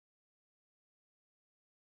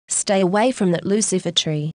Stay away from that Lucifer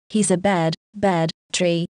tree. He's a bad, bad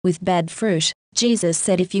tree with bad fruit. Jesus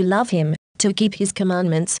said if you love him, to keep his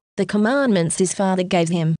commandments, the commandments his Father gave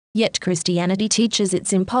him. Yet Christianity teaches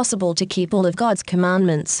it's impossible to keep all of God's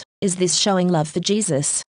commandments. Is this showing love for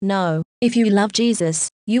Jesus? No. If you love Jesus,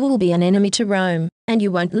 you will be an enemy to Rome, and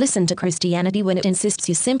you won't listen to Christianity when it insists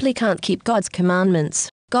you simply can't keep God's commandments.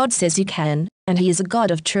 God says you can, and he is a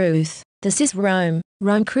God of truth. This is Rome.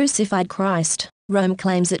 Rome crucified Christ. Rome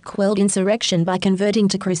claims it quelled insurrection by converting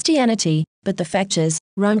to Christianity, but the fact is,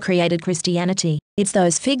 Rome created Christianity. It's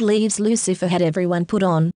those fig leaves Lucifer had everyone put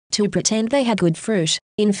on, to pretend they had good fruit.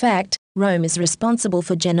 In fact, Rome is responsible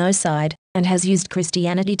for genocide, and has used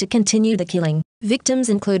Christianity to continue the killing. Victims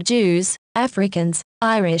include Jews, Africans,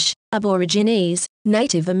 Irish, Aborigines,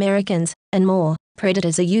 Native Americans, and more.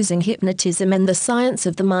 Predators are using hypnotism and the science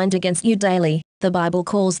of the mind against you daily. The Bible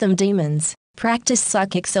calls them demons. Practice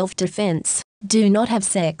psychic self-defense. Do not have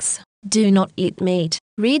sex. Do not eat meat.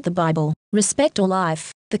 Read the Bible. Respect all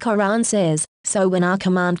life. The Quran says, so when our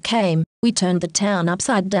command came, we turned the town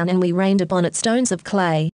upside down and we rained upon it stones of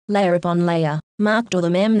clay, layer upon layer, marked all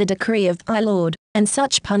them the decree of thy Lord, and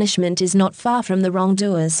such punishment is not far from the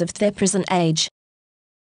wrongdoers of their present age.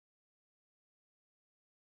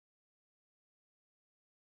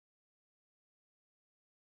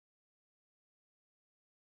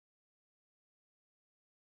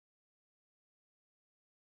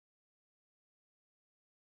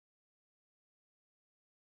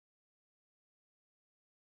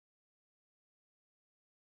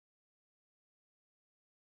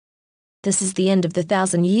 This is the end of the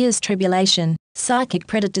 1,000 years tribulation. Psychic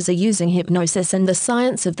predators are using hypnosis and the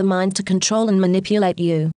science of the mind to control and manipulate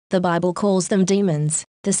you. The Bible calls them demons.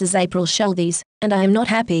 This is April Schulthies, and I am not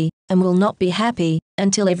happy, and will not be happy,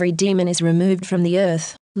 until every demon is removed from the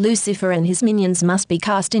earth. Lucifer and his minions must be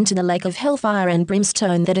cast into the lake of hellfire and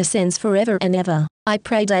brimstone that ascends forever and ever. I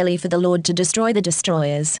pray daily for the Lord to destroy the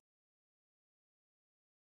destroyers.